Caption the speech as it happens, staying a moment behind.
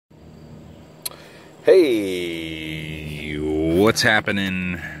Hey, what's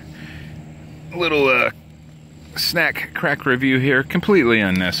happening? A little snack crack review here, completely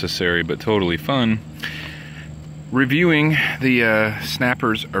unnecessary but totally fun. Reviewing the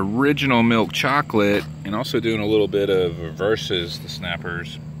Snappers original milk chocolate and also doing a little bit of versus the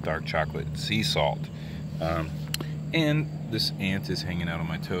Snappers dark chocolate sea salt. And this ant is hanging out on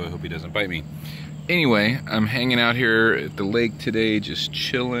my toe. I hope he doesn't bite me. Anyway, I'm hanging out here at the lake today, just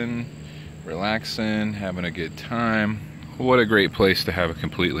chilling, relaxing, having a good time. What a great place to have a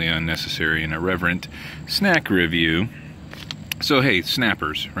completely unnecessary and irreverent snack review. So hey,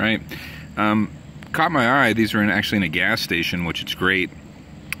 Snappers, right? Caught my eye. These are actually in a gas station, which it's great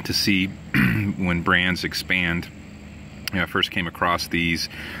to see when brands expand. You know, I first came across these,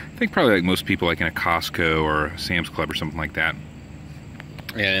 I think probably like most people, like in a Costco or a Sam's Club or something like that.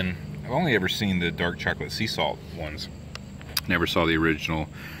 And I've only ever seen the dark chocolate sea salt ones. Never saw the original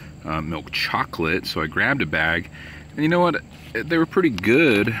milk chocolate, so I grabbed a bag. And you know what? They were pretty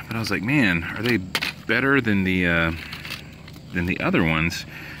good, but I was like, man, are they better than the other ones?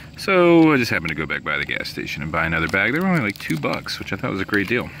 So I just happened to go back by the gas station and buy another bag. They were only like $2, which I thought was a great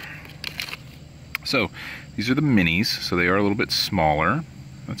deal. So these are the minis, so they are a little bit smaller.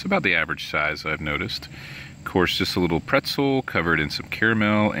 That's about the average size, I've noticed. Of course, just a little pretzel covered in some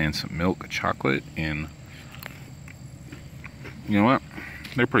caramel and some milk chocolate. And you know what?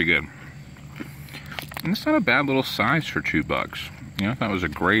 They're pretty good. And it's not a bad little size for $2. You know, I thought it was a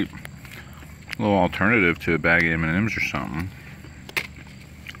great little alternative to a bag of M&Ms or something.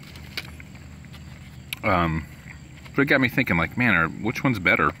 But it got me thinking, like, man, which one's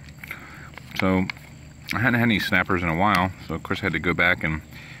better? So I hadn't had any Snappers in a while, so of course I had to go back, and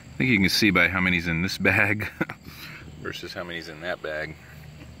I think you can see by how many's in this bag versus how many's in that bag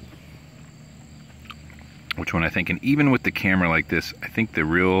which one I think. And even with the camera like this, I think the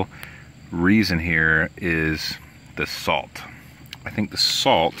real reason here is the salt. I think the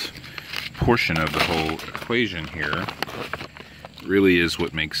salt portion of the whole equation here really is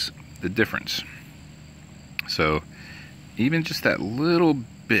what makes the difference. So even just that little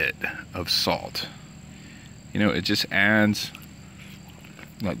bit of salt, you know, it just adds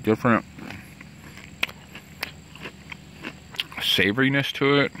that different savoriness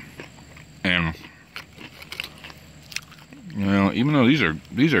to it. And you know, even though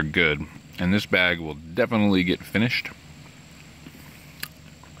these are good, and this bag will definitely get finished,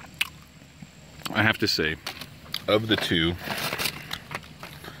 I have to say, of the two,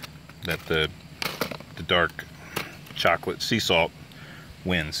 that the dark chocolate sea salt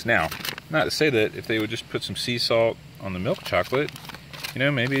wins. Now, not to say that if they would just put some sea salt on the milk chocolate, you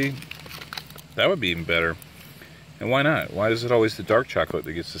know, maybe that would be even better. And why not? Why is it always the dark chocolate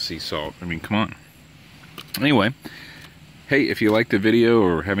that gets the sea salt? I mean, come on. Anyway, hey, if you like the video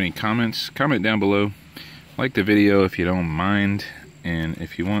or have any comments, comment down below. Like the video if you don't mind. And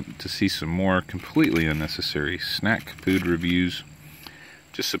if you want to see some more completely unnecessary snack food reviews,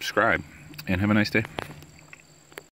 just subscribe and have a nice day.